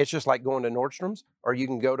 It's just like going to Nordstrom's, or you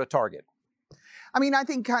can go to Target. I mean, I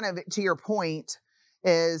think kind of to your point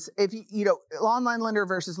is if online lender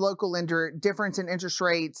versus local lender, difference in interest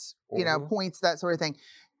rates, points, that sort of thing.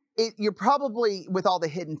 You're probably, with all the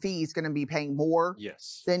hidden fees, going to be paying more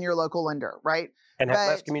than your local lender, right? And have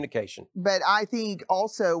less communication. But I think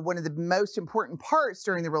also one of the most important parts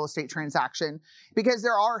during the real estate transaction, because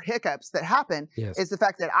there are hiccups that happen, is the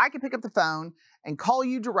fact that I can pick up the phone and call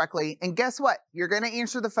you directly. And guess what? You're going to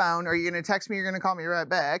answer the phone, or you're going to text me, you're going to call me right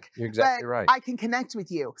back. You're exactly right. I can connect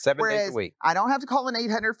with you. 7 days a week. I don't have to call an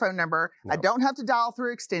 800 phone number. No. I don't have to dial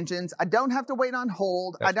through extensions. I don't have to wait on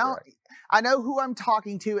hold. I know who I'm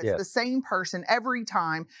talking to. It's the same person every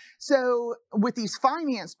time. So with these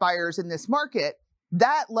financed buyers in this market,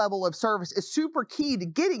 that level of service is super key to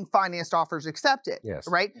getting financed offers accepted,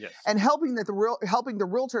 right? Yes. And helping the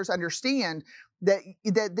realtors understand that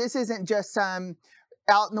this isn't just some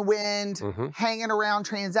out in the wind, Mm-hmm. hanging around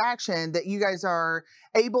transaction, that you guys are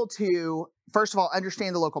able to, first of all,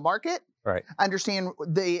 understand the local market, Right. understand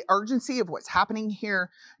the urgency of what's happening here.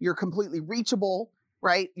 You're completely reachable,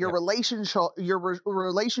 right? You're Yep.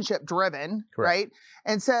 relationship driven, Correct. right?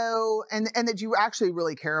 And so, and that you actually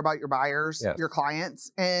really care about your buyers, Yes. your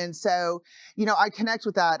clients. And so, you know, I connect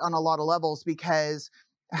with that on a lot of levels, because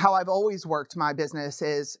how I've always worked my business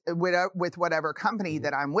is with whatever company Mm-hmm.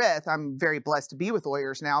 that I'm with. I'm very blessed to be with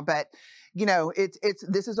lawyers now, but you know,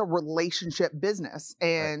 this is a relationship business.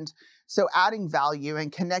 And so adding value and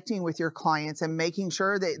connecting with your clients and making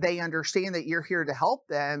sure that they understand that you're here to help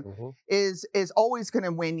them Mm-hmm. is always going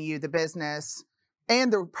to win you the business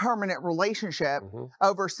and the permanent relationship Mm-hmm.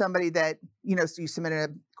 over somebody that, you know, so you submit a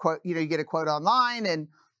quote, you know, you get a quote online and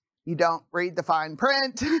you don't read the fine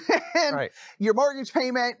print and Right. your mortgage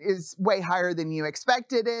payment is way higher than you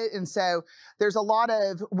expected it. And so there's a lot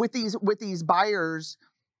of, with these buyers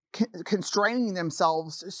constraining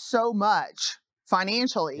themselves so much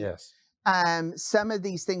financially. Yes. Some of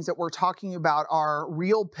these things that we're talking about are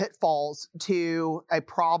real pitfalls to a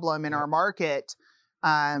problem in Yep. our market,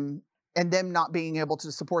 and them not being able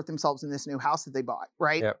to support themselves in this new house that they bought,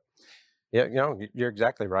 right? Yep. Yeah. You know, you're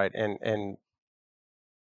exactly right. And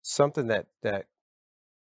something that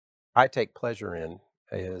I take pleasure in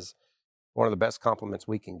is one of the best compliments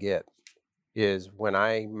we can get is when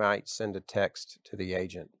I might send a text to the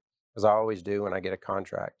agent, as I always do when I get a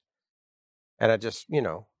contract. And I just, you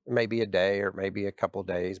know, maybe a day or maybe a couple of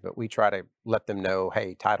days, but we try to let them know,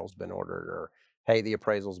 hey, title's been ordered, or hey, the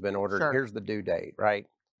appraisal's been ordered. Sure. Here's the due date, right?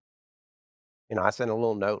 You know, I sent a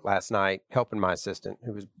little note last night helping my assistant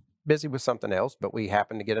who was busy with something else, but we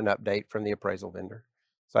happened to get an update from the appraisal vendor.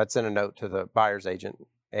 So I'd sent a note to the buyer's agent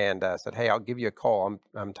and said, hey, I'll give you a call.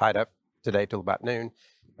 I'm tied up today till about noon.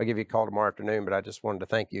 I'll give you a call tomorrow afternoon, but I just wanted to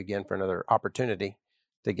thank you again for another opportunity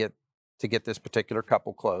to get this particular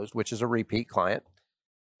couple closed, which is a repeat client.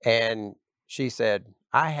 And she said,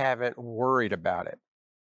 I haven't worried about it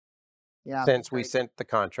Yeah. since we great. sent the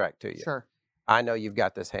contract to you. Sure. I know you've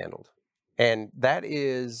got this handled. And that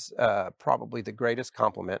is probably the greatest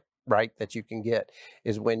compliment, right, that you can get,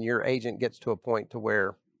 is when your agent gets to a point to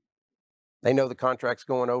where they know the contract's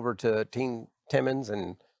going over to Team Timmons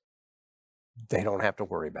and they don't have to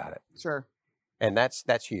worry about it. Sure. And that's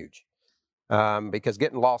huge. Because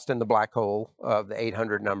getting lost in the black hole of the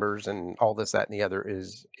 800 numbers and all this, that, and the other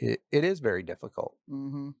it is very difficult.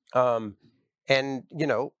 Mm-hmm. And, you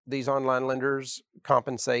know, these online lenders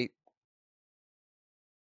compensate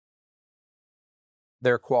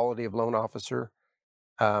their quality of loan officer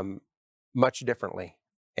much differently.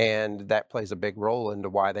 And that plays a big role into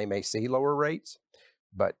why they may see lower rates.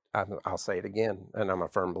 But I'll say it again, and I'm a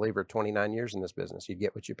firm believer, 29 years in this business, you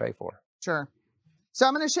get what you pay for. Sure. So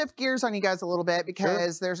I'm going to shift gears on you guys a little bit,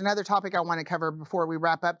 because there's another topic I want to cover before we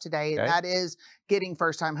wrap up today, and that is getting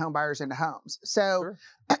first-time home buyers into homes. So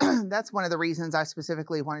that's one of the reasons I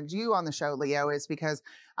specifically wanted you on the show, Leo, is because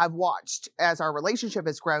I've watched as our relationship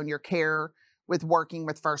has grown, your care with working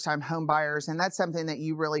with first-time home buyers, and that's something that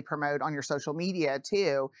you really promote on your social media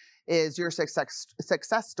too, is your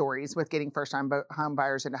success stories with getting first-time home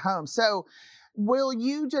buyers into homes. So will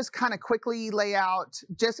you just kind of quickly lay out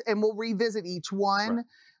and we'll revisit each one,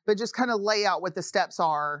 but just kind of lay out what the steps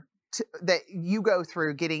are that you go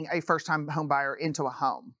through getting a first-time home buyer into a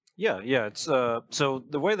home? Yeah. It's so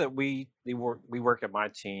the way that we work at my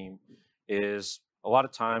team is a lot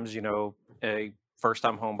of times, you know, a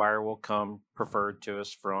first-time home buyer will come preferred to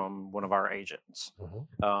us from one of our agents.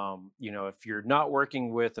 Mm-hmm. You know, if you're not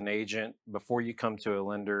working with an agent before you come to a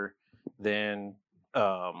lender, then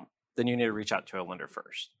you need to reach out to a lender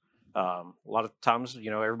first. A lot of times,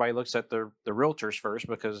 you know, everybody looks at the realtors first,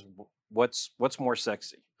 because what's more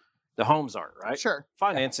sexy? The homes are, right? Sure.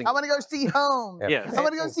 Financing. I want to go see homes. Yes. I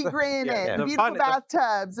want to go see granite and beautiful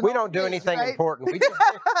bathtubs. And we don't do anything important.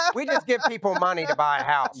 We just give people money to buy a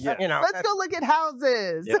house. Yeah. You know, let's go look at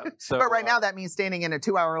houses. Yeah. So, but right now that means standing in a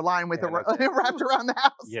 2-hour line with wrapped around the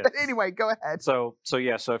house. Yes. But anyway, go ahead. So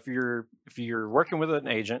if you're working with an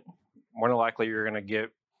agent, more than likely you're going to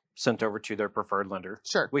get sent over to their preferred lender.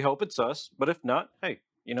 Sure. We hope it's us, but if not, hey,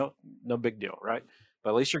 you know, no big deal, right?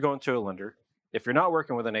 But at least you're going to a lender. If you're not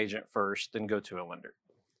working with an agent first, then go to a lender.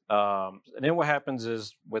 And then what happens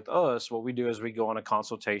is with us, what we do is we go on a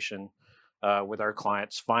consultation with our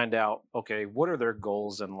clients, find out, okay, what are their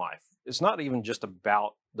goals in life? It's not even just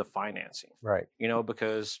about the financing, right? You know,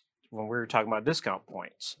 because when we were talking about discount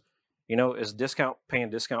points, you know, is paying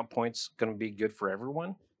discount points going to be good for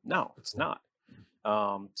everyone? No, it's not.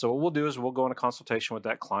 So what we'll do is we'll go on a consultation with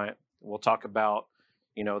that client. We'll talk about,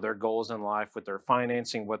 you know, their goals in life with their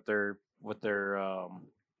financing, what their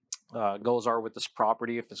goals are with this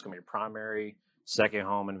property, if it's going to be a primary, second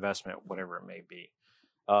home investment, whatever it may be.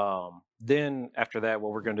 Then after that,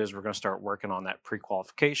 what we're going to do is we're going to start working on that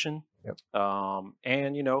pre-qualification. Yep.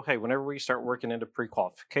 And hey, whenever we start working into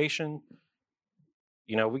pre-qualification,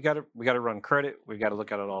 we got to run credit. We got to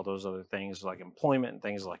look at all those other things like employment and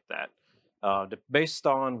things like that. Based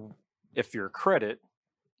on if your credit,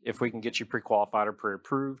 if we can get you pre-qualified or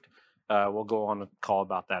pre-approved, we'll go on a call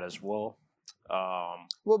about that as well.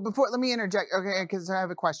 Well, let me interject, okay, because I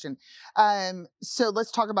have a question. So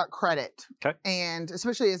let's talk about credit. Okay. And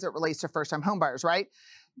especially as it relates to first-time homebuyers, right?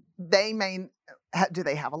 Do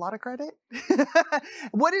they have a lot of credit?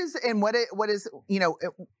 What is, It's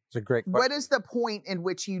a great question. what is the point in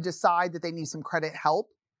which you decide that they need some credit help,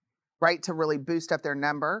 right, to really boost up their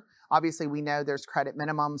number? Obviously, we know there's credit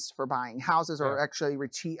minimums for buying houses or actually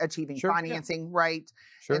achieving financing, right?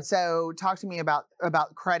 Sure. And so talk to me about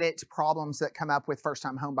credit problems that come up with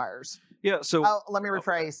first-time home buyers. Yeah, so... let me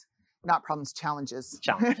rephrase. Not problems, challenges.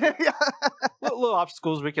 Challenges. Yeah. little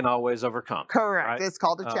obstacles we can always overcome. Correct. Right? It's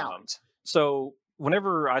called a challenge. So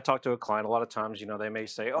whenever I talk to a client, a lot of times, they may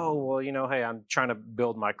say, oh, well, hey, I'm trying to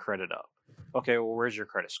build my credit up. Okay, well, where's your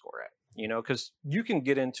credit score at? Because you can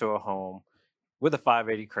get into a home with a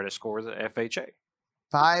 580 credit score with an FHA.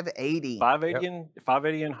 580.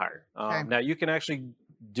 580 and higher. Okay. Now you can actually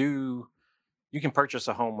you can purchase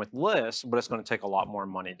a home with less, but it's going to take a lot more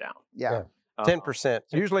money down. Yeah. 10%.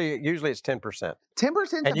 Usually it's 10%. 10%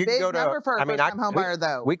 is a you big can go number for a first-time home buyer,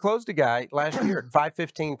 though. We closed a guy last year at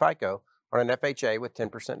 515 FICO on an FHA with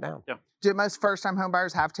 10% down. Yeah. Do most first-time home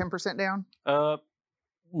buyers have 10% down?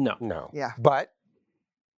 No. No. Yeah. But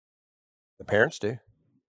the parents do.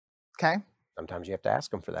 Okay. Sometimes you have to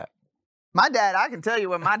ask them for that. My dad, I can tell you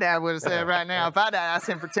what my dad would have said right now if I'd asked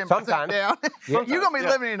him for 10% Sometimes. down. You're going to be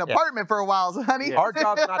living in an apartment for a while, honey. Yeah. Our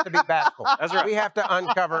job's not to be bashful. That's right. We have to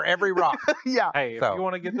uncover every rock. Yeah. Hey, if you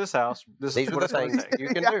want to get this house, these are the things you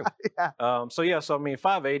can do. Yeah. So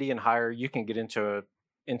 580 and higher, you can get into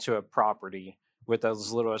a property with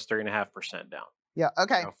as little as 3.5% down. Yeah.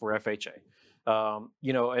 Okay. For FHA.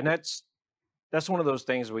 And that's one of those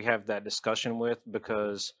things we have that discussion with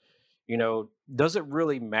because, does it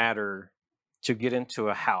really matter to get into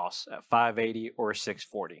a house at 580 or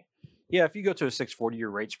 640? Yeah, if you go to a 640,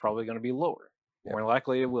 your rate's probably going to be lower. Yeah. More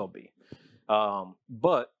likely it will be.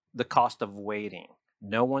 But the cost of waiting,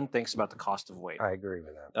 no one thinks about the cost of waiting. I agree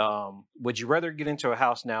with that. Would you rather get into a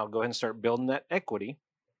house now, go ahead and start building that equity,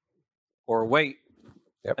 or wait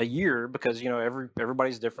a year because,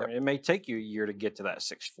 everybody's different. It may take you a year to get to that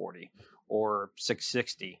 640 or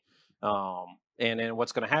 660. And then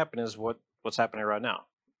what's going to happen is what's happening right now.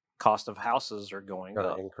 Cost of houses are going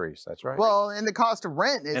up. Increase. That's right. Well, and the cost of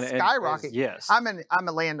rent is skyrocketing. Yes. I'm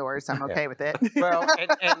a landlord, so I'm okay with it. Well,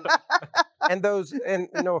 and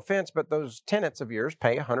no offense, but those tenants of yours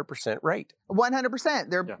pay 100% rate.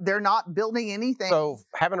 100%. They're not building anything. So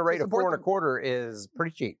having a rate of 4.25 is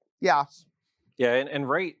pretty cheap. Yeah. Yeah, and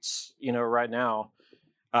rates, right now,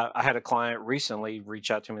 I had a client recently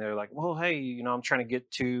reach out to me. They're like, well, hey, I'm trying to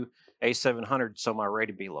get to a 700, so my rate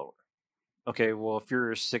would be lower. Okay, well, if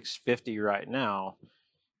you're 650 right now,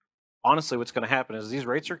 honestly, what's going to happen is these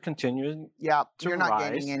rates are continuing to you're not rise.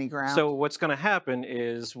 gaining any ground. So what's going to happen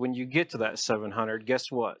is when you get to that 700,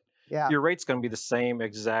 guess what? Yeah. Your rate's going to be the same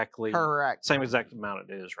exact amount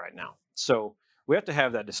it is right now. So we have to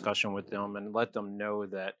have that discussion with them and let them know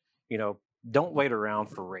that, don't wait around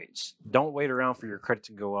for rates. Don't wait around for your credit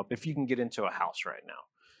to go up if you can get into a house right now.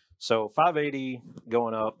 So 580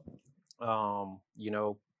 going up,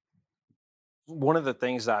 one of the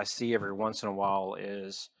things that I see every once in a while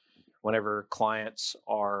is whenever clients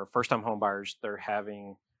are first-time home buyers, they're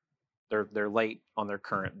late on their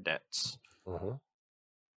current debts. Mm-hmm.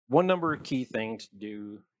 One number of key things to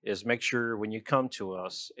do is make sure when you come to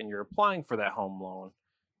us and you're applying for that home loan,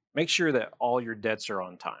 make sure that all your debts are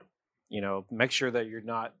on time. Make sure that you're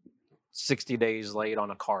not 60 days late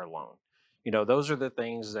on a car loan. Those are the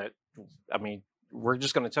things that, we're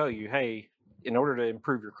just going to tell you, hey, in order to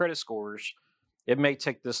improve your credit scores, it may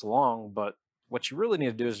take this long, but what you really need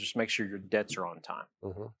to do is just make sure your debts are on time.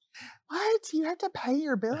 Mm-hmm. What? You have to pay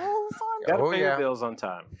your bills on time? Got to pay your bills on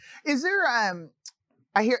time. Is there,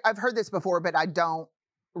 I've heard this before, but I don't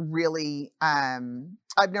really,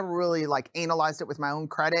 I've never really analyzed it with my own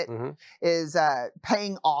credit, is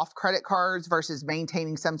paying off credit cards versus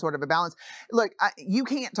maintaining some sort of a balance. Look, you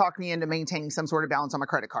can't talk me into maintaining some sort of balance on my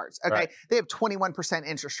credit cards. Okay. Right. They have 21%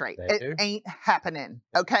 interest rate. It ain't happening.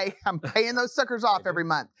 Okay. I'm paying those suckers off every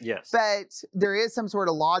month. Yes. But there is some sort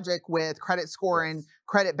of logic with credit scoring,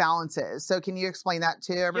 credit balances. So can you explain that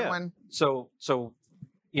to everyone? Yeah. So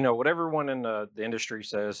what everyone in the industry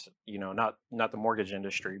says, not the mortgage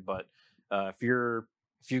industry, but if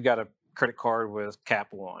you got a credit card with Cap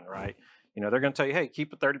One, right? They're going to tell you, hey,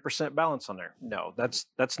 keep a 30% balance on there. No, that's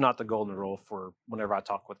not the golden rule for whenever I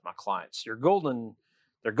talk with my clients. Their golden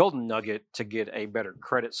nugget to get a better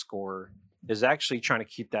credit score is actually trying to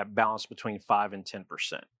keep that balance between 5 and 10%.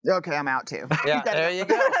 Okay, I'm out too. Yeah, there you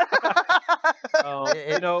go. But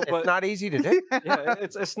it's not easy to do. Yeah,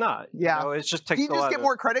 it's not. Yeah, it just Do takes you just get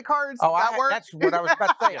more credit cards? Oh, That's what I was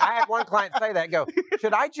about to say. I had one client say that. Go,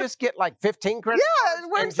 should I just get like 15 credit cards?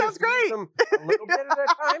 Yeah, it sounds great. Them a little bit at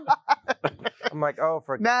a time. I'm like, oh,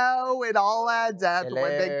 no, it all adds up to one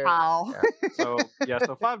big pile. Yeah.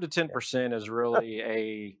 So 5 to 10% is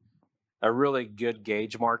really a really good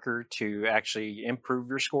gauge marker to actually improve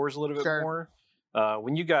your scores a little bit more.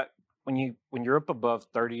 When you're up above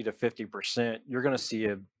 30 to 50%, you're going to see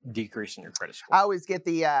a decrease in your credit score. I always get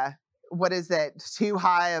the what is that? Too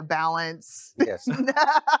high a balance. Yes.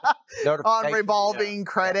 On revolving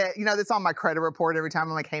credit. That's on my credit report every time.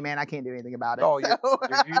 I'm like, hey man, I can't do anything about it. Oh, so,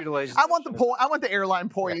 your utilization I want the point. I want the airline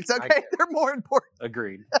points. Yeah, okay, they're more important.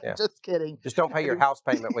 Agreed. Yeah. Just kidding. Just don't pay your house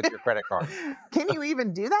payment with your credit card. Can you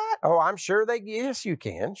even do that? Oh, I'm sure yes, you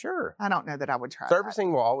can. Sure. I don't know that I would try.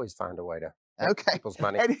 Servicing will always find a way to make people's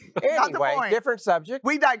money. Anyway, different subject.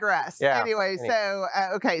 We digress. Yeah. Anyway,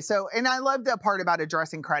 so and I love the part about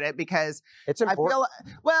addressing credit because it's important.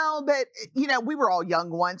 but we were all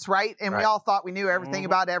young once, right? And we all thought we knew everything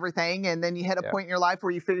about everything, and then you hit a point in your life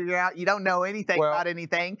where you figure out you don't know anything about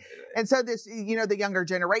anything. And so this, the younger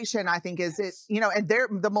generation, I think and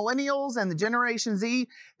the millennials and the Generation Z,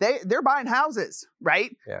 they're buying houses,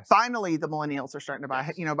 right? Yes. Finally, the millennials are starting to buy,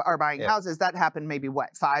 are buying houses. That happened maybe 4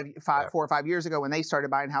 or 5 years ago when they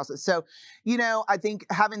started buying houses. So, I think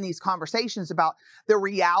having these conversations about the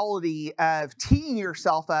reality of teeing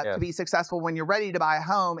yourself up to be successful when you're ready to buy a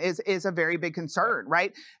home is a very big concern,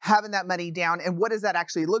 right? Having that money down, and what does that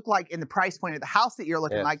actually look like in the price point of the house that you're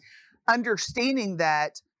looking like? Understanding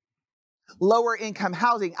that lower income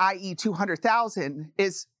housing, i.e. 200,000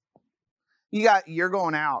 is you're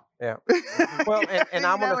going out. Yeah. Well, and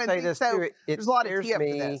I'm going to say this too. There's a lot of tee up for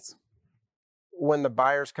me this. When the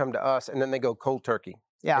buyers come to us and then they go cold turkey.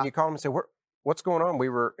 Yeah. And you call them and say, what's going on? We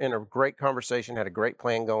were in a great conversation, had a great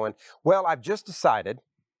plan going. Well, I've just decided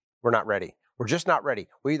we're not ready. We're just not ready.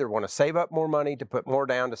 We either want to save up more money to put more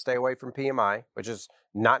down to stay away from PMI, which is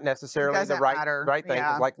not necessarily the right thing.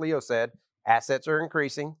 Because like Leo said, assets are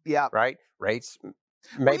increasing. Yeah. Right? Rates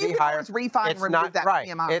may be higher. It's not that right.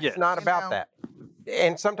 PMI. It's not about that.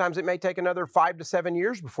 And sometimes it may take another 5 to 7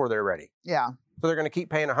 years before they're ready. Yeah. So they're going to keep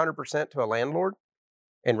paying 100% to a landlord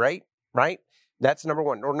in rate, right? That's number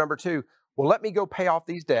one. Or number two, well, let me go pay off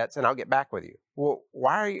these debts and I'll get back with you. Well,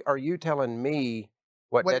 why are you telling me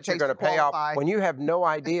what debts you're going to pay off when you have no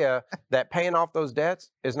idea that paying off those debts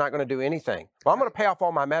is not going to do anything? Well, I'm going to pay off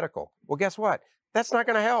all my medical. Well, guess what? That's not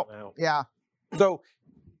going to help. No. Yeah. So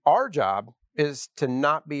our job is to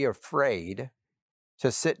not be afraid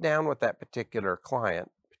to sit down with that particular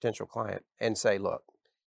potential client, and say, look,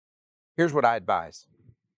 here's what I advise,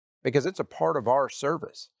 because it's a part of our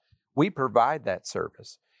service. We provide that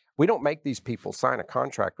service. We don't make these people sign a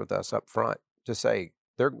contract with us up front to say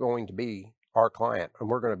they're going to be our client and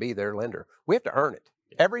we're going to be their lender. We have to earn it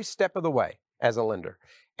every step of the way as a lender.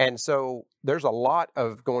 And so there's a lot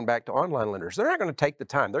of going back to online lenders. They're not going to take the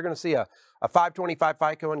time. They're going to see a 525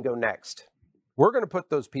 FICO and go next. We're going to put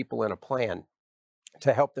those people in a plan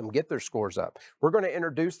to help them get their scores up. We're going to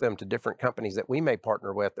introduce them to different companies that we may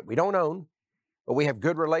partner with that we don't own, but we have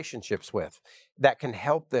good relationships with that can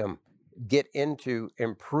help them get into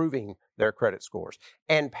improving their credit scores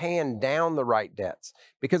and paying down the right debts,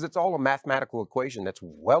 because it's all a mathematical equation that's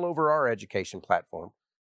well over our education platform.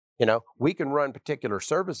 We can run particular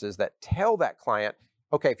services that tell that client,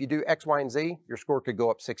 okay, if you do X, Y, and Z, your score could go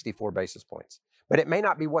up 64 basis points. But it may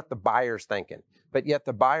not be what the buyer's thinking, but yet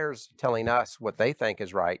the buyer's telling us what they think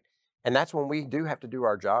is right. And that's when we do have to do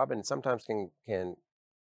our job, and sometimes we don't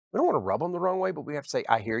want to rub them the wrong way, but we have to say,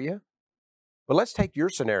 I hear you, but let's take your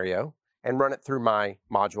scenario and run it through my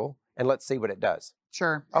module and let's see what it does.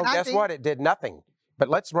 Sure. Oh, guess what? It did nothing, but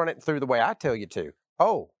let's run it through the way I tell you to.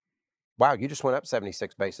 Oh, wow, you just went up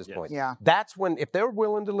 76 basis points. Yeah. That's when, if they're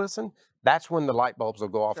willing to listen, that's when the light bulbs will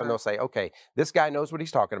go off and they'll say, okay, this guy knows what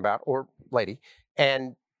he's talking about, or lady.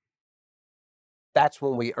 And that's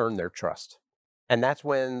when we earn their trust. And that's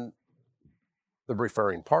when the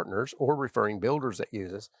referring partners or referring builders that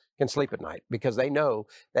use us can sleep at night, because they know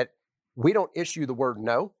that we don't issue the word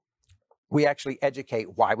no. We actually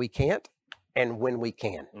educate why we can't and when we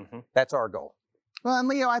can. Mm-hmm. That's our goal. Well, and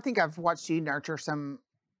Leo, I think I've watched you nurture some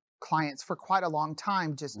clients for quite a long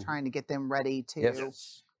time, just trying to get them ready to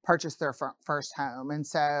purchase their first home. And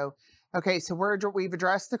so, okay, so we've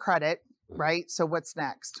addressed the credit, right? So what's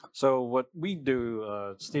next? So what we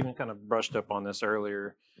do, Stephen kind of brushed up on this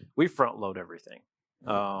earlier. We front load everything,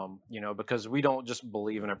 because we don't just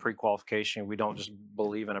believe in a pre-qualification. We don't just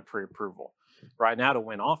believe in a pre-approval. Right now, to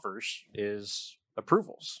win offers is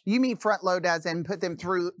approvals. You mean front load as in put them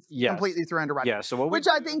through completely through underwriting? Yeah. So which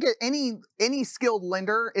I think any skilled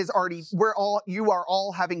lender is already, you are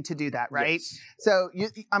all having to do that, right? Yes. So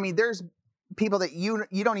there's people that you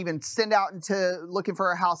don't even send out into looking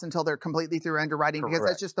for a house until they're completely through underwriting. Correct. Because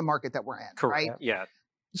that's just the market that we're in. Correct. Right? Yeah.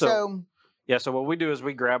 So what we do is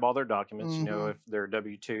we grab all their documents, if they're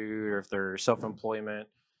W-2 or if they're self-employment.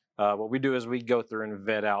 What we do is we go through and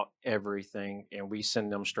vet out everything, and we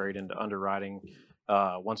send them straight into underwriting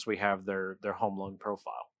once we have their home loan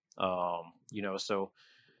profile. So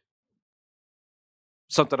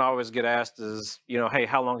something I always get asked is, hey,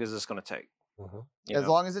 how long is this going to take? As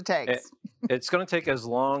long as it takes. It's going to take as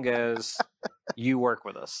long as you work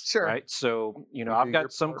with us. Sure. Right. So, I've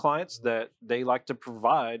got some clients that they like to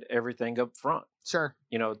provide everything up front. Sure.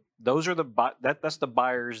 Those are that's the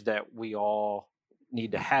buyers that we all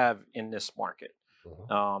need to have in this market.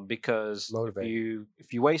 Because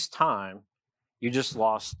if you waste time, you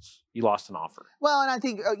lost an offer. Well, and I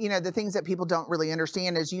think, the things that people don't really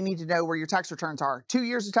understand is you need to know where your tax returns are. 2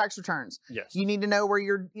 years of tax returns. Yes. You need to know where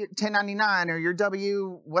your 1099 or your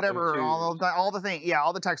W, whatever, all the things. Yeah,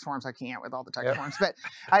 all the tax forms. I can't with all the tax forms, but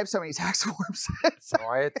I have so many tax forms.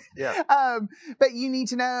 But you need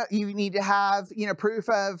to know, you need to have, proof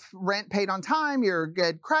of rent paid on time, your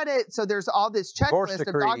good credit. So there's all this checklist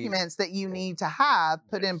of documents that you need to have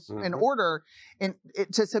put in order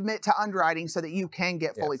to submit to underwriting so that you can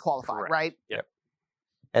get fully qualified. Correct. Right? Yep.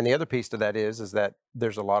 And the other piece to that is that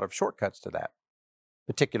there's a lot of shortcuts to that.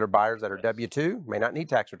 Particular buyers that are W-2 may not need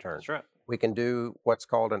tax returns. That's right. We can do what's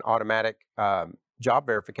called an automatic job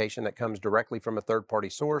verification that comes directly from a third-party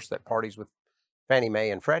source that parties with Fannie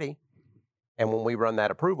Mae and Freddie. And when we run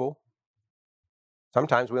that approval,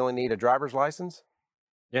 sometimes we only need a driver's license.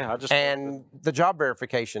 Yeah, and the job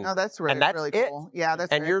verification. Oh, that's really cool. Yeah,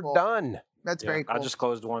 that's and you're done. That's very cool. I just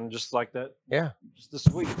closed one just like that. Yeah, just this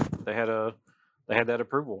week. They had that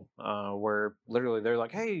approval where literally they're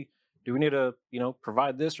like, "Hey, do we need to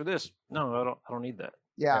provide this or this?" No, I don't need that.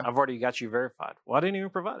 Yeah, I've already got you verified. Well, I didn't even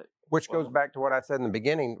provide it. Which goes back to what I said in the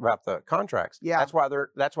beginning about the contracts. Yeah, that's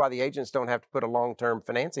why the agents don't have to put a long-term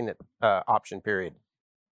financing option period,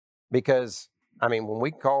 because when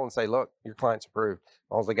we call and say, "Look, your client's approved,"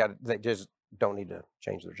 all they just don't need to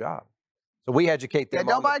change their job. So we educate them.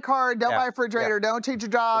 Yeah, don't buy a car, don't buy a refrigerator, don't change your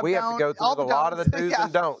job. We have to go through a lot of the do's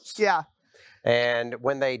and don'ts. Yeah. And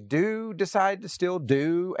when they do decide to still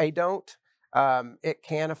do a don't, it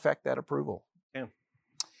can affect that approval. Yeah.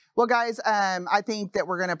 Well, guys, I think that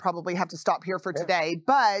we're going to probably have to stop here for today.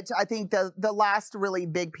 But I think the last really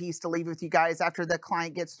big piece to leave with you guys after the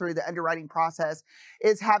client gets through the underwriting process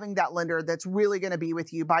is having that lender that's really going to be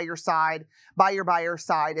with you by your side, by your buyer's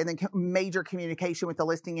side, and then major communication with the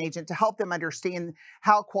listing agent to help them understand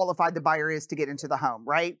how qualified the buyer is to get into the home,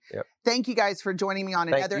 right? Yep. Thank you guys for joining me on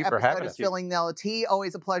another episode of Spilling the LTea.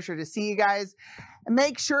 Always a pleasure to see you guys. And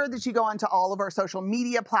make sure that you go onto all of our social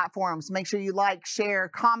media platforms. Make sure you like, share,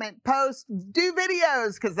 comment, post, do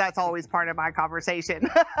videos, because that's always part of my conversation.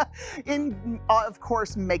 And of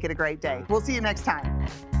course, make it a great day. We'll see you next time.